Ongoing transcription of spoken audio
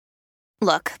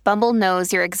Look, Bumble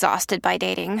knows you're exhausted by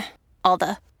dating. All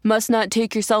the must not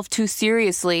take yourself too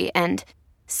seriously and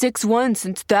 6'1"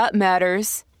 since that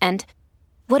matters. And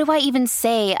what do I even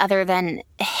say other than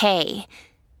hey?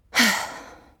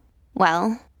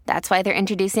 Well, that's why they're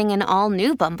introducing an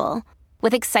all-new Bumble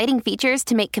with exciting features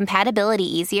to make compatibility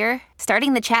easier,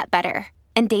 starting the chat better,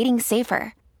 and dating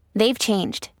safer. They've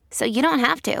changed, so you don't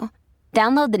have to.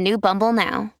 Download the new Bumble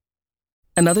now.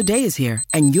 Another day is here,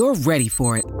 and you're ready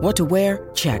for it. What to wear?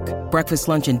 Check. Breakfast,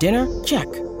 lunch, and dinner?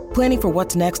 Check. Planning for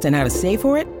what's next and how to save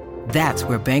for it? That's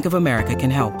where Bank of America can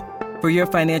help. For your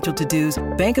financial to-dos,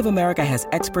 Bank of America has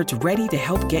experts ready to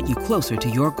help get you closer to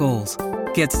your goals.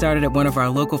 Get started at one of our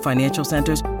local financial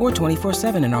centers or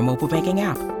 24/7 in our mobile banking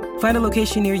app. Find a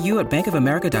location near you at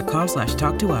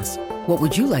bankofamerica.com/talktous. What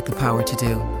would you like the power to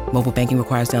do? Mobile banking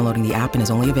requires downloading the app and is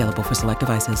only available for select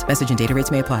devices. Message and data rates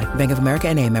may apply. Bank of America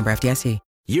N.A., member FDIC.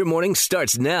 Your morning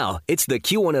starts now. It's the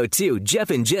Q102 Jeff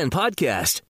and Jen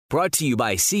podcast. Brought to you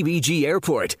by CBG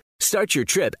Airport. Start your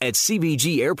trip at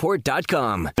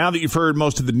CBGAirport.com. Now that you've heard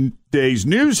most of the day's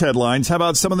news headlines, how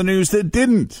about some of the news that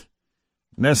didn't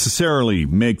necessarily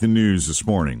make the news this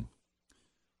morning?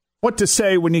 What to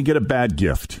say when you get a bad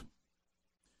gift.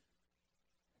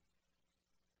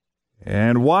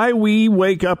 And why we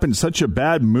wake up in such a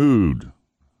bad mood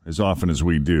as often as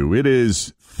we do. It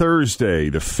is Thursday,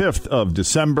 the 5th of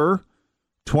December,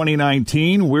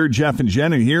 2019. We're Jeff and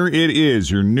Jen, and here it is,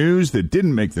 your news that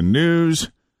didn't make the news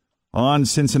on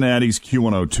Cincinnati's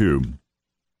Q102.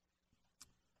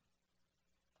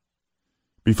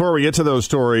 Before we get to those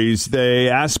stories, they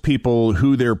asked people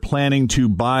who they're planning to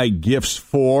buy gifts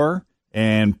for,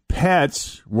 and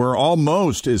pets were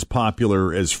almost as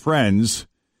popular as friends,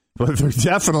 but they're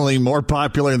definitely more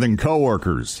popular than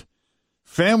coworkers.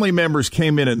 Family members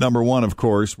came in at number one, of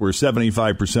course, where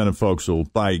 75% of folks will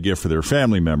buy a gift for their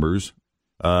family members.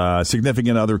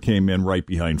 Significant other came in right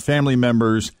behind family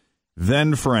members,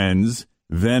 then friends,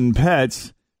 then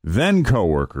pets, then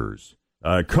coworkers.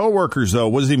 Coworkers, though,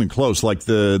 wasn't even close. Like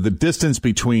the distance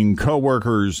between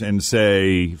coworkers and,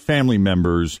 say, family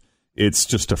members, it's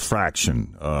just a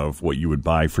fraction of what you would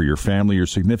buy for your family or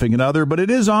significant other, but it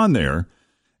is on there.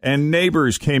 And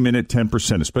neighbors came in at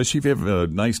 10%, especially if you have a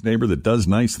nice neighbor that does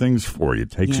nice things for you.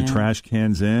 Takes your trash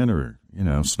cans in or,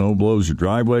 snow blows your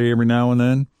driveway every now and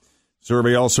then.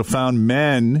 Survey also found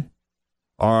men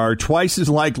are twice as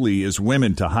likely as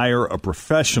women to hire a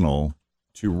professional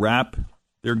to wrap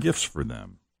their gifts for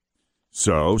them.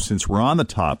 So, since we're on the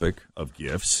topic of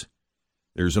gifts,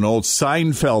 there's an old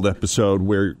Seinfeld episode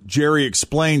where Jerry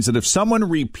explains that if someone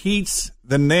repeats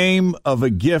the name of a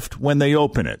gift when they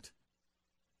open it,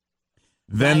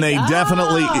 then they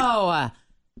definitely...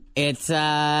 It's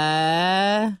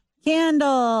a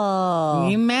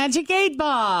candle. Magic 8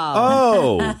 Ball.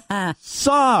 Oh,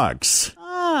 socks.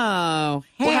 Oh.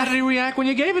 Well, how did he react when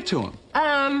you gave it to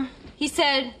him? He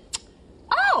said,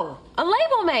 "Oh, a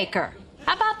label maker.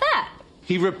 How about that?"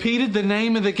 He repeated the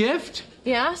name of the gift?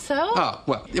 Yeah, so? Oh,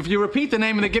 well, if you repeat the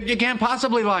name of the gift, you can't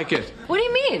possibly like it. What do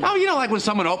you mean? Oh, like when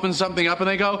someone opens something up and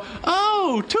they go,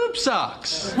 "Oh, tube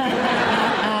socks."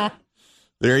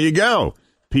 There you go.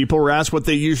 People were asked what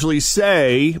they usually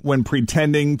say when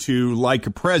pretending to like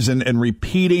a present, and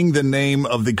repeating the name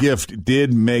of the gift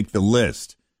did make the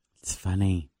list. It's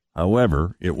funny.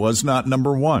 However, it was not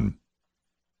number one.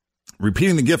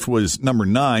 Repeating the gift was number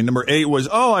 9. Number 8 was,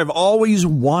 "Oh, I've always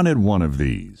wanted one of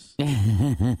these."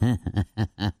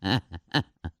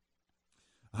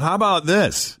 How about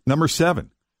this? Number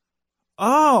 7.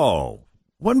 "Oh,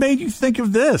 what made you think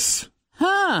of this?"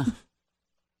 Huh.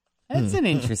 That's an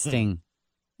interesting.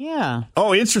 Yeah.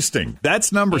 Oh, interesting.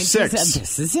 That's number 6.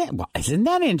 This is it. Well, isn't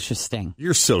that interesting?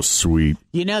 You're so sweet.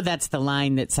 That's the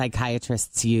line that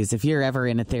psychiatrists use. If you're ever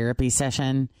in a therapy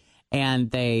session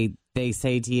and they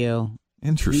say to you,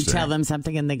 interesting. You tell them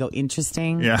something and they go,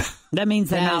 interesting. Yeah. That means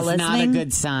they're not listening? Not a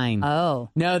good sign. Oh.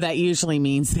 No, that usually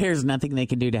means there's nothing they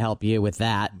can do to help you with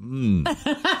that.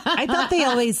 I thought they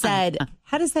always said,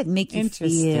 how does that make you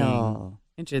feel?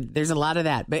 There's a lot of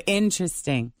that, but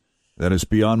interesting. That is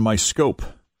beyond my scope.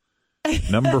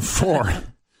 Number 4.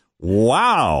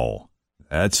 Wow.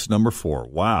 That's number 4.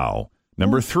 Wow.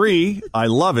 Number 3, I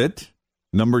love it.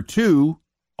 Number 2,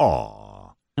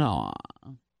 aw. Aw.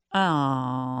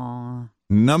 Aw.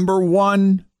 Number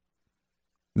one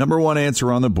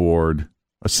answer on the board,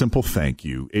 a simple thank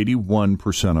you.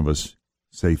 81% of us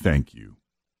say thank you.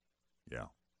 Yeah.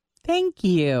 Thank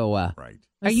you. Right.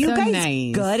 Are you so guys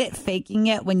nice. good at faking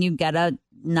it when you get a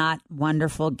not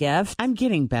wonderful gift? I'm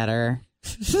getting better.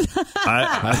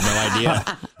 I have no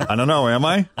idea. I don't know. Am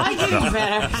I? I'm getting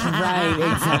better.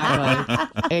 Right.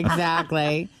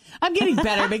 Exactly. I'm getting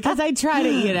better because I try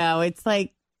to, it's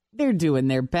like they're doing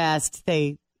their best.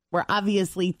 They were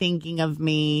obviously thinking of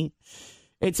me.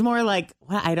 It's more like,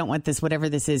 well, I don't want this, whatever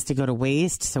this is, to go to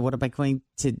waste. So what am I going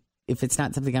to, if it's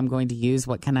not something I'm going to use,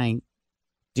 what can I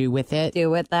do with it? Do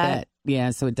with that?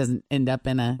 So it doesn't end up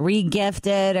in a...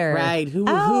 Re-gifted or... Right. Who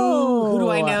do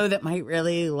I know that might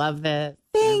really love this?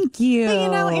 Thank you.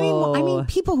 But, I mean,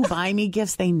 people who buy me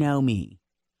gifts, they know me.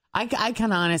 I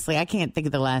can honestly, I can't think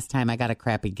of the last time I got a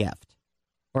crappy gift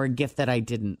or a gift that I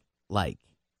didn't like.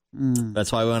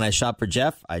 That's why when I shop for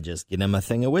Jeff, I just get him a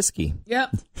thing of whiskey.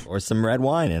 Yep. Or some red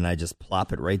wine, and I just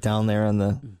plop it right down there on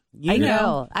the... I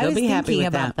know. I was thinking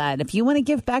about that. If you want to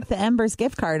give back the Embers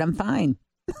gift card, I'm fine.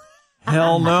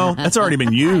 Hell no. That's already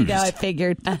been used. I know, I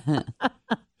figured.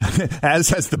 As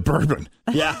has the bourbon.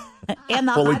 Yeah. And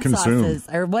the fully hot consumed. sauces.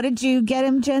 Or what did you get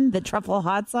him, Jen? The truffle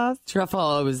hot sauce?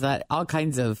 Truffle, it was that all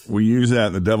kinds of... We use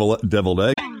that in the deviled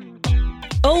egg.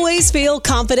 Always feel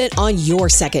confident on your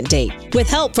second date. With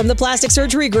help from the Plastic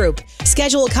Surgery Group.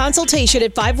 Schedule a consultation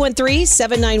at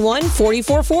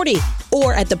 513-791-4440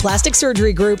 or at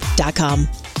theplasticsurgerygroup.com.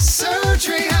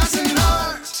 Surgery has an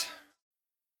art.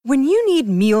 When you need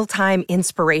mealtime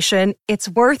inspiration, it's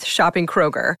worth shopping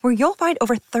Kroger, where you'll find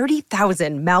over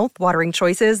 30,000 mouth-watering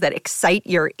choices that excite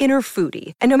your inner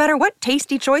foodie. And no matter what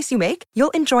tasty choice you make,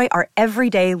 you'll enjoy our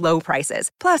everyday low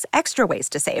prices, plus extra ways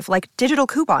to save, like digital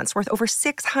coupons worth over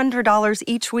 $600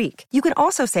 each week. You can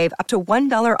also save up to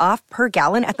 $1 off per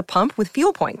gallon at the pump with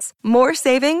fuel points. More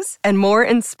savings and more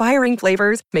inspiring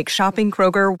flavors make shopping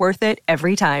Kroger worth it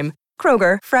every time.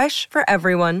 Kroger, fresh for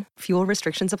everyone. Fuel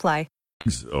restrictions apply.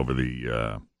 Over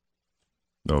the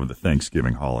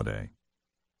Thanksgiving holiday.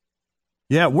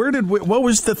 Yeah, what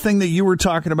was the thing that you were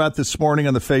talking about this morning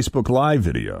on the Facebook Live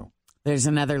video? There's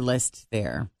another list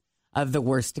there of the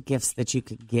worst gifts that you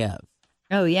could give.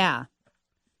 Oh, yeah.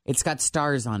 It's got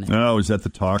stars on it. Oh, is that the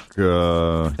talk?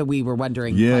 That we were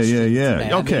wondering. Yeah.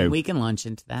 Today. Okay. I mean, we can launch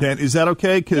into that. Is that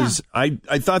okay? Because I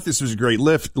thought this was a great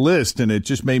list, and it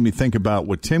just made me think about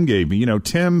what Tim gave me.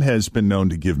 Tim has been known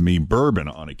to give me bourbon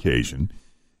on occasion,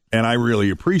 and I really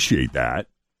appreciate that.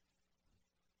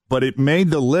 But it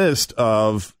made the list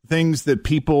of things that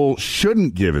people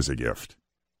shouldn't give as a gift.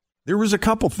 There were a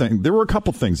couple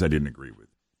things I didn't agree with.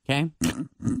 Okay.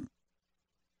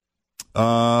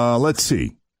 Let's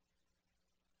see.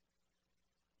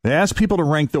 They asked people to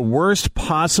rank the worst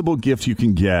possible gift you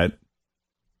can get.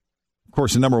 Of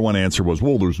course, the number one answer was,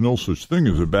 well, there's no such thing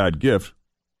as a bad gift,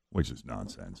 which is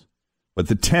nonsense. But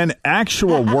the 10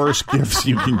 actual worst gifts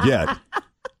you can get.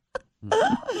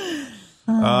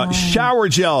 Shower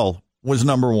gel was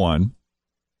number one.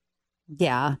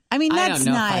 Yeah. I mean, that's I don't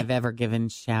know not... if I've ever given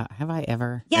shower. Have I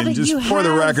ever? Yeah, and but just for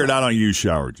the record, I don't use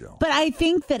shower gel. But I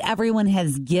think that everyone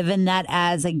has given that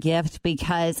as a gift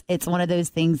because it's one of those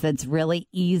things that's really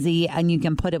easy and you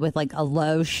can put it with like a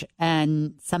lotion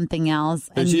and something else.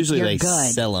 There's and usually you're like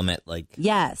good. sell them at like...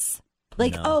 Yes.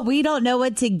 Like, oh, we don't know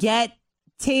what to get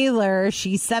Taylor.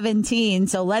 She's 17,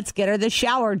 so let's get her the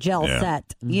shower gel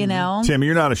set, you know? Tim,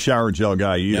 you're not a shower gel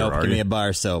guy either, Nope, are give you? me a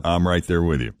bar soap. I'm right there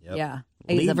with you. Yep. Yeah.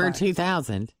 Lever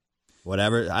 2000.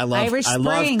 Whatever. I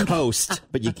love Coast,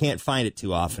 but you can't find it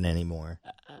too often anymore.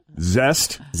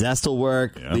 Zest will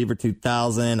work. Yeah. Lever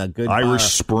 2000, a good Irish bar.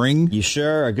 Spring. You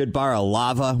sure? A good bar of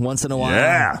lava once in a while.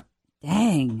 Yeah.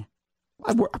 Dang.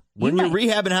 When you're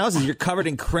rehabbing houses, you're covered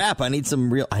in crap. I need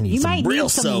some real. You might need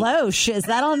some Loche. Is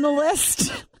that on the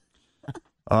list?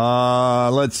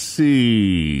 Let's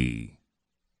see.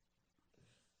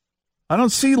 I don't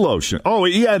see lotion. Oh,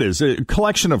 yeah, it is. A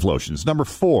collection of lotions. Number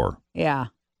 4. Yeah.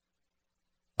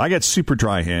 I got super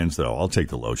dry hands, though. I'll take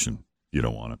the lotion. You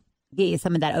don't want it. Get you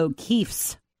some of that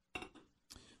O'Keefe's.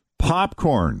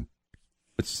 Popcorn.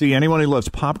 But see, anyone who loves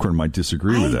popcorn might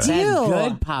disagree with that. That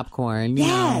good popcorn.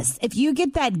 Yes. If you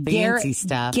get that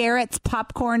stuff. Garrett's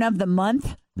popcorn of the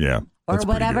month. Yeah. Or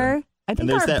whatever. I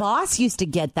think our boss used to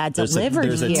get that delivered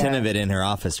There's here. a tin of it in her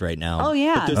office right now. Oh,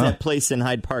 yeah. But there's that place in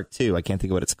Hyde Park, too. I can't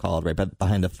think of what it's called, right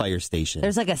behind the fire station.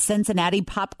 There's like a Cincinnati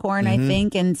popcorn, I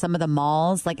think, in some of the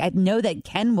malls. Like, I know that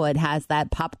Kenwood has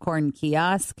that popcorn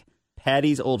kiosk.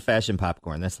 Patty's Old Fashioned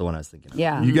Popcorn. That's the one I was thinking of.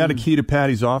 Yeah. You got a key to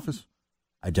Patty's office?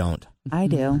 I don't. I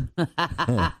do.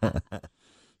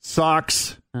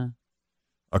 Socks.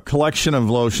 A collection of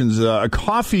lotions. A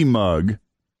coffee mug.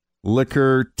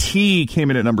 Liquor. Tea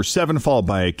came in at number 7, followed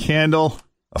by a candle.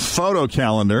 A photo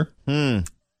calendar.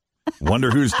 Wonder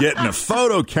who's getting a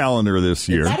photo calendar this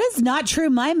year. That is not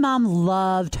true. My mom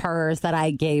loved hers that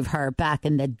I gave her back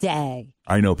in the day.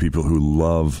 I know people who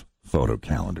love photo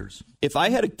calendars. If I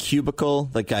had a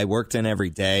cubicle like I worked in every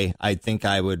day, I think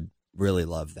I would really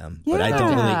love them. But I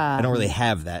don't really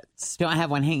have that. Don't have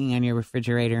one hanging on your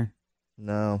refrigerator.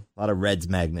 No, a lot of Reds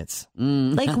magnets.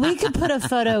 Like we could put a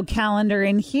photo calendar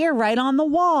in here right on the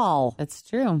wall. That's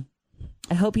true.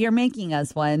 I hope you're making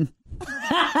us one.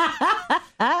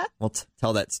 We'll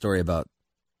tell that story about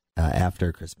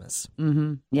after Christmas.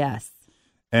 Mm-hmm. Yes.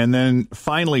 And then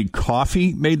finally,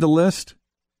 coffee made the list.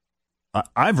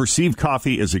 I've received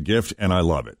coffee as a gift, and I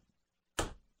love it.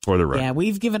 For the record. Yeah,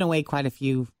 we've given away quite a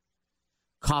few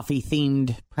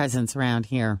coffee-themed presents around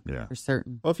here, for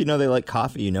certain. Well, if you know they like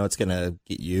coffee, you know it's going to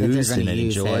get used and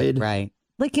enjoyed. Right.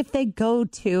 Like if they go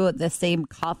to the same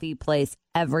coffee place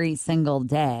every single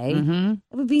day,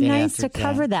 it would be nice to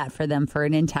cover that for them for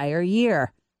an entire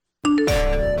year.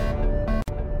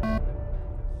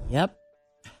 Yep.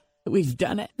 We've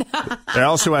done it. They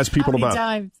also ask people How many about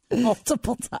times?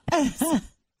 Multiple times.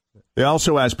 They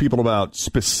also ask people about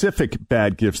specific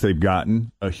bad gifts they've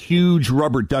gotten: a huge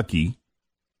rubber ducky,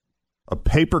 a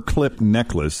paperclip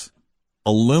necklace,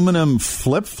 aluminum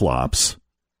flip-flops,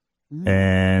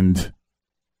 and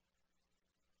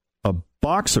a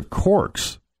box of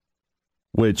corks,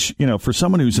 which, for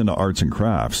someone who's into arts and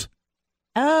crafts.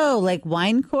 Oh, like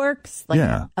wine corks?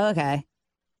 Yeah. Okay.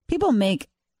 People make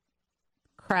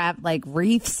like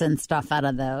wreaths and stuff out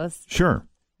of those. Sure.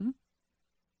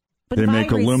 But they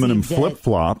make aluminum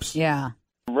flip-flops. Yeah.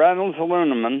 Reynolds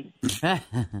Aluminum.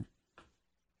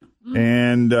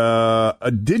 And a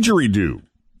didgeridoo.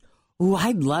 Ooh,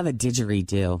 I'd love a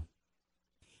didgeridoo.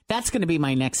 That's going to be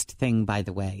my next thing, by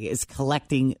the way, is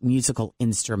collecting musical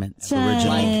instruments.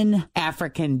 Like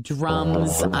African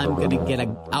drums. I'm going to get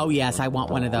oh, yes, I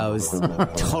want one of those.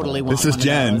 Totally want This is one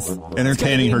Jen of those.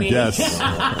 entertaining her guests.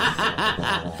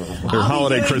 Their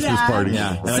holiday Christmas party.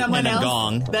 Yeah. Someone else. A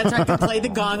gong. That's right, to play the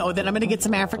gong. Oh, then I'm going to get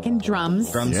some African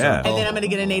drums. Drum Yeah. And then I'm going to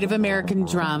get a Native American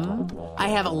drum. I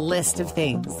have a list of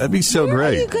things. That'd be so Where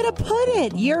great. are you going to put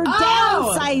it? You're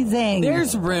downsizing.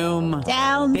 There's room.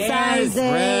 Downsizing. There's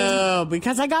room.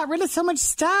 Because I got rid of so much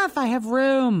stuff. I have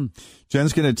room.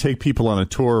 Jen's going to take people on a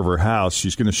tour of her house.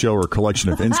 She's going to show her a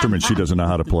collection of instruments she doesn't know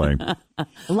how to play. Oh,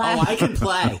 I can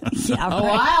play. Yeah, Oh,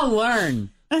 right. I'll learn.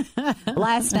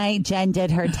 Last night, Jen did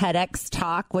her TEDx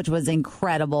talk, which was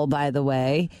incredible, by the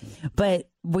way. But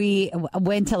we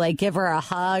went to give her a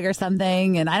hug or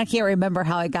something, and I can't remember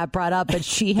how it got brought up, but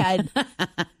she had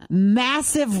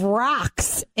massive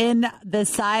rocks in the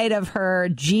side of her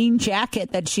jean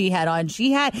jacket that she had on.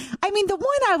 The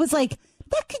one I was like,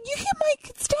 you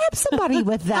might stab somebody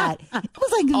with that. It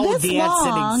was like this long. That's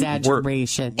an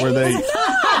exaggeration. Were they?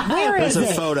 Where There's is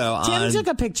a it? photo on. Tim took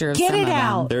a picture of Get some it of them.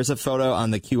 out. There's a photo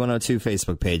on the Q102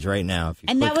 Facebook page right now. If you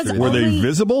And click that was through Were there. they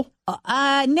visible?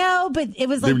 No, but it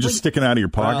was like They were just sticking out of your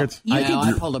pockets?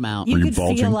 I pulled them out. You Were you could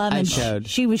bulging? feel them, I and showed.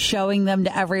 she was showing them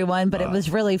to everyone, but it was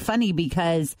really funny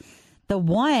because the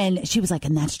one, she was like,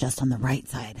 and that's just on the right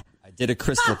side. I did a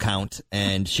crystal count,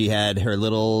 and she had her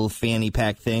little fanny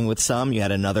pack thing with some. You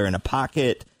had another in a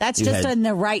pocket. That's You just had in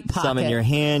the right pocket. some in your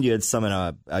hand. You had some in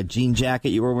a jean jacket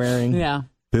you were wearing. Yeah.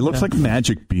 They look like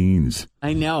magic beans.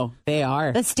 I know. They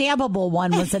are. The stabbable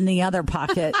one was in the other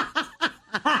pocket.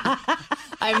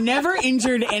 I've never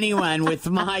injured anyone with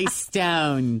my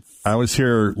stones. I was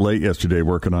here late yesterday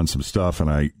working on some stuff, and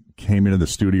I came into the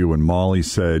studio, and Molly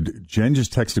said, Jen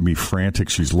just texted me frantic.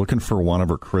 She's looking for one of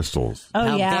her crystals. Oh,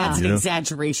 Now, yeah. That's an You know?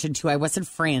 exaggeration, too. I wasn't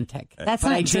frantic. That's but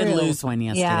not I did true. lose one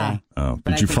yesterday. Yeah. Oh,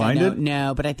 But did I you think I find know- it?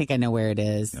 No, but I think I know where it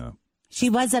is. Yeah. She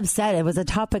was upset. It was a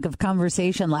topic of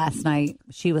conversation last night.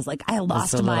 She was like, I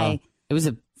lost It was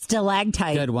a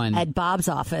stalactite good one. at Bob's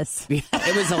office. It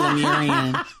was a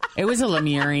Lemurian. It was a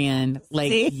Lemurian.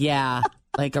 See?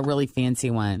 Like a really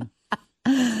fancy one.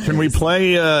 Can we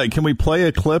play a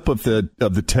clip of the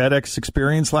TEDx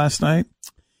experience last night?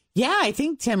 Yeah, I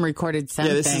think Tim recorded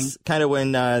something. Yeah, this is kind of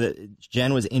when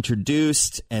Jen was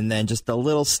introduced, and then just a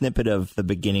little snippet of the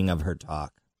beginning of her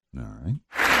talk. All right.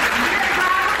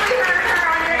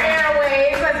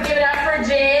 Airwaves. Let's give it up for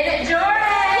Jen Jordan.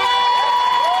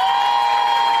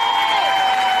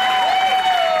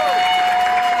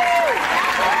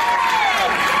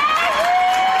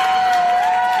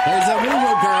 There's a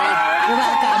woo-woo girl. You're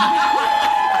welcome.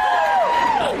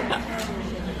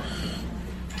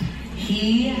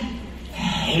 He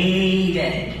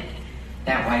hated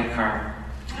that white car.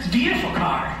 It was a beautiful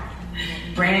car.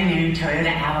 Brand new Toyota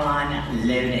Avalon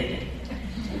Loaded.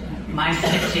 My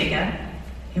son Jacob,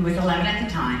 who was 11 at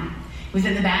the time, was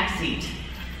in the back seat.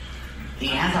 He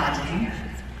has autism.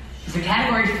 He's a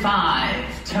category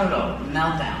 5 total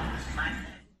meltdown.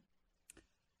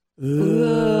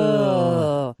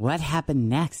 Ooh. What happened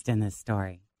next in this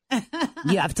story?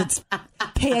 You have to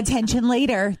pay attention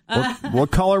later.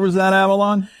 What color was that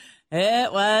Avalon?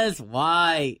 It was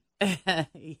white.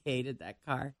 He hated that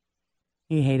car.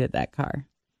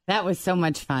 That was so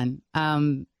much fun.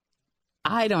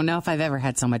 I don't know if I've ever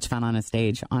had so much fun on a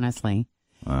stage, honestly.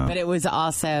 Wow. But it was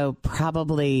also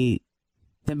probably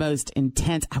the most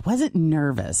intense. I wasn't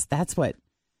nervous. That's what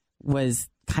was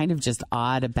kind of just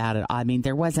odd about it. I mean,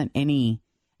 there wasn't any,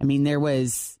 there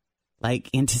was like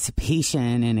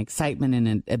anticipation and excitement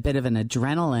and a bit of an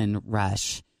adrenaline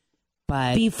rush.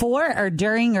 But before or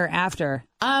during or after?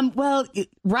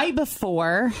 Right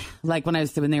before, like when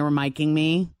they were miking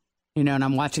me, and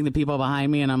I'm watching the people behind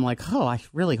me, and I'm like, oh, I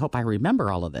really hope I remember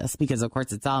all of this because, of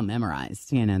course, it's all memorized.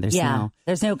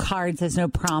 There's no cards, there's no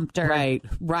prompter.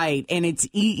 Right, and it's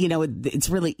it's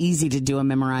really easy to do a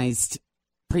memorized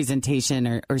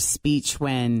presentation or speech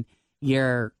when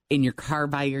you're in your car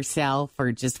by yourself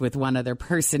or just with one other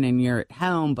person and you're at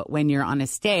home. But when you're on a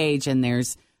stage and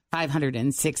there's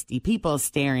 560 people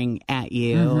staring at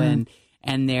you,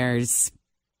 and there's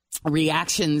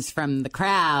reactions from the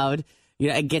crowd,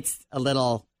 it gets a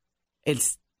little,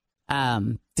 it's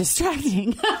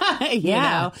distracting, you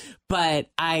know. But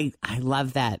I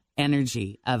love that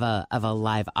energy of a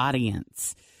live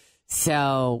audience.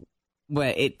 So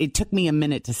it took me a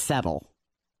minute to settle,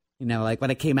 like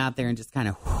when I came out there and just kind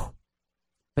of,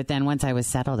 but then once I was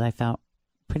settled, I felt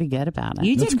pretty good about it.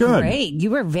 You did great.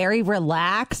 You were very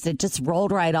relaxed. It just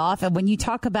rolled right off. And when you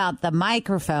talk about the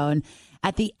microphone,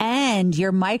 at the end,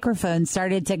 your microphone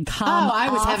started to come off. I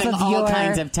was having all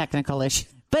kinds of technical issues.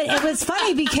 But it was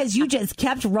funny because you just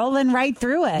kept rolling right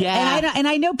through it. Yeah. And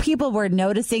I know people were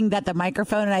noticing that the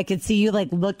microphone, and I could see you like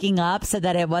looking up so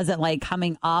that it wasn't like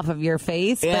coming off of your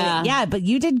face. Yeah. But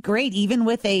you did great even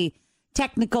with a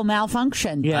technical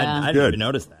malfunction. Yeah. I didn't even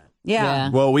notice that. Yeah.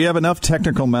 Well, we have enough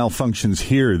technical malfunctions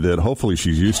here that hopefully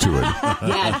she's used to it.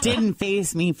 Yeah, it didn't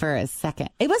faze me for a second.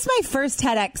 It was my first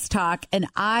TEDx talk, and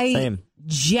I Same.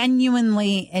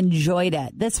 genuinely enjoyed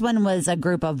it. This one was a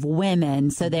group of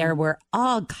women, so there were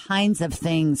all kinds of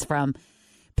things from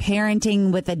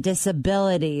parenting with a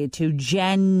disability to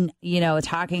Jen,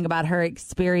 talking about her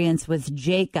experience with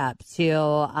Jacob, to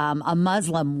a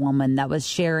Muslim woman that was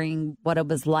sharing what it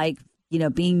was like,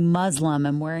 being Muslim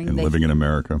and wearing and living in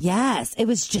America. Yes, it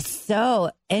was just so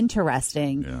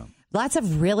interesting. Yeah. Lots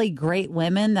of really great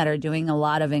women that are doing a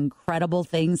lot of incredible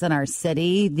things in our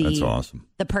city. That's awesome.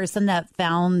 The person that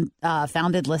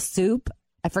founded La Soup,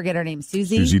 I forget her name,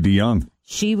 Susie DeYoung.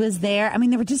 She was there.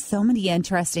 There were just so many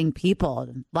interesting people.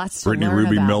 Lots to Brittany learn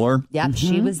Ruby about. Miller. Yep,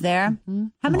 she was there. Mm-hmm.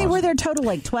 How many were there total?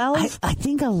 Like 12? I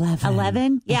think 11.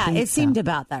 11? Yeah, it so. seemed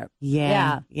about that.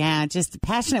 Yeah. Just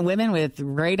passionate women with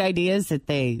great ideas that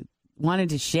they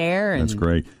wanted to share. And that's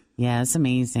great. Yeah, it's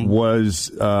amazing.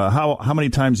 Was how many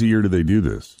times a year do they do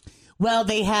this? Well,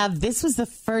 this was the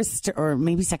first or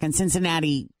maybe second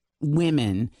Cincinnati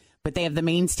Women, but they have the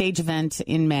main stage event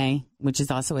in May, which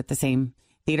is also at the same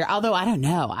theater. Although I don't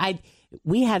know.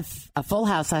 We had a full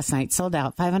house last night, sold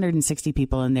out, 560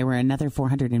 people, and there were another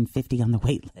 450 on the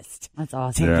wait list. That's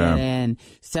awesome. To get in.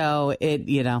 So it,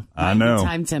 I know.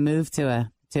 time to move to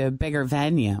a bigger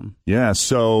venue. Yeah,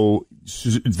 so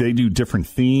they do different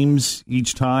themes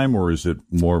each time, or is it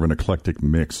more of an eclectic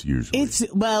mix usually?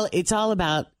 It's all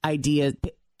about ideas,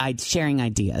 sharing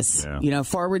ideas,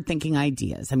 forward-thinking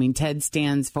ideas. TED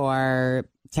stands for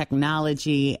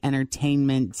technology,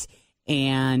 entertainment,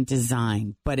 and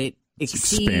design, but it's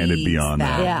expanded beyond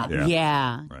that.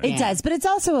 Yeah. It does, but it's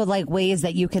also like ways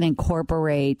that you can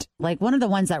incorporate. Like one of the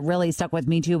ones that really stuck with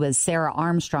me too was Sarah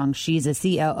Armstrong. She's a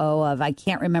COO of, I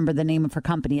can't remember the name of her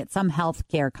company. It's some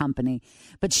healthcare company,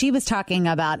 but she was talking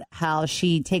about how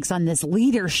she takes on this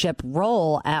leadership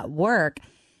role at work,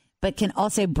 but can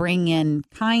also bring in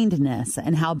kindness,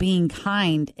 and how being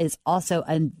kind is also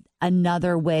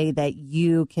another way that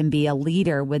you can be a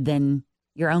leader within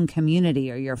your own community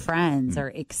or your friends or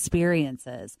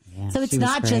experiences. Yeah, so it's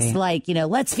not just like,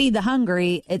 let's feed the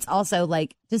hungry. It's also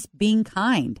like just being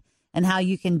kind and how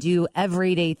you can do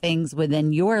everyday things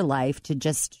within your life to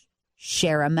just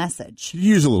share a message. You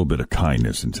use a little bit of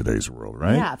kindness in today's world,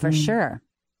 right? Yeah, for sure.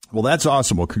 Well, that's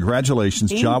awesome. Well,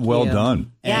 congratulations. Thank Job well you.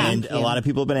 done. And a lot of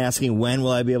people have been asking, when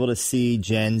will I be able to see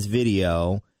Jen's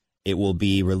video? It will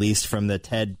be released from the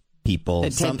TED people,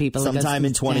 sometime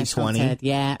in 2020.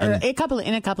 Yeah, or in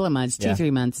a couple of months,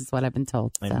 2-3 months is what I've been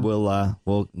told. So. And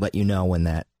we'll let you know when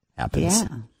that happens. Yeah,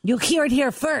 you'll hear it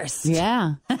here first.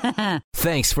 Yeah.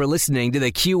 Thanks for listening to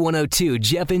the Q102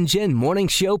 Jeff and Jen Morning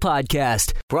Show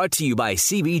podcast, brought to you by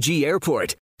CBG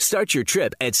Airport. Start your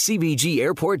trip at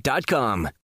CBGAirport.com.